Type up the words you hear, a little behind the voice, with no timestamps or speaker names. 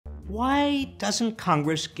Why doesn't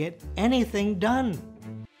Congress get anything done?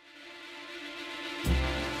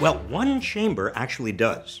 Well, one chamber actually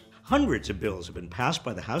does. Hundreds of bills have been passed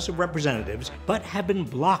by the House of Representatives, but have been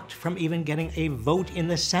blocked from even getting a vote in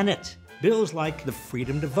the Senate. Bills like the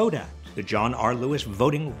Freedom to Vote Act, the John R. Lewis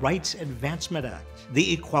Voting Rights Advancement Act,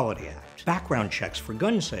 the Equality Act, background checks for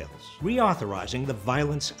gun sales, reauthorizing the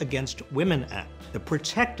Violence Against Women Act, the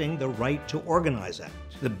Protecting the Right to Organize Act,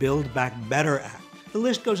 the Build Back Better Act. The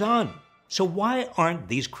list goes on. So why aren't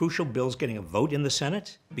these crucial bills getting a vote in the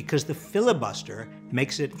Senate? Because the filibuster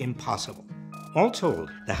makes it impossible. All told,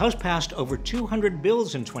 the House passed over 200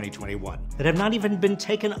 bills in 2021 that have not even been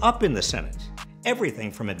taken up in the Senate.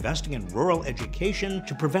 Everything from investing in rural education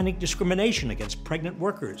to preventing discrimination against pregnant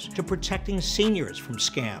workers to protecting seniors from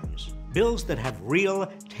scams. Bills that have real,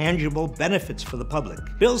 tangible benefits for the public.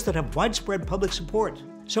 Bills that have widespread public support.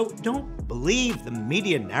 So don't believe the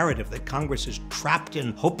media narrative that Congress is trapped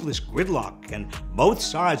in hopeless gridlock and both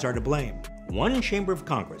sides are to blame. One chamber of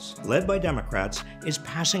Congress, led by Democrats, is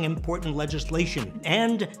passing important legislation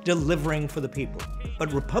and delivering for the people.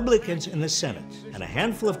 But Republicans in the Senate and a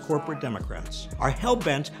handful of corporate Democrats are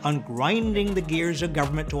hell-bent on grinding the gears of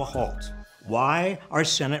government to a halt. Why are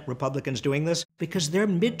Senate Republicans doing this? Because their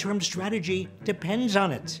midterm strategy depends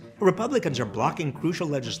on it. Republicans are blocking crucial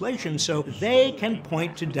legislation so they can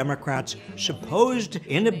point to Democrats' supposed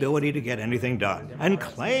inability to get anything done and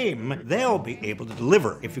claim they'll be able to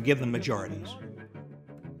deliver if you give them majorities.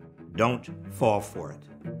 Don't fall for it.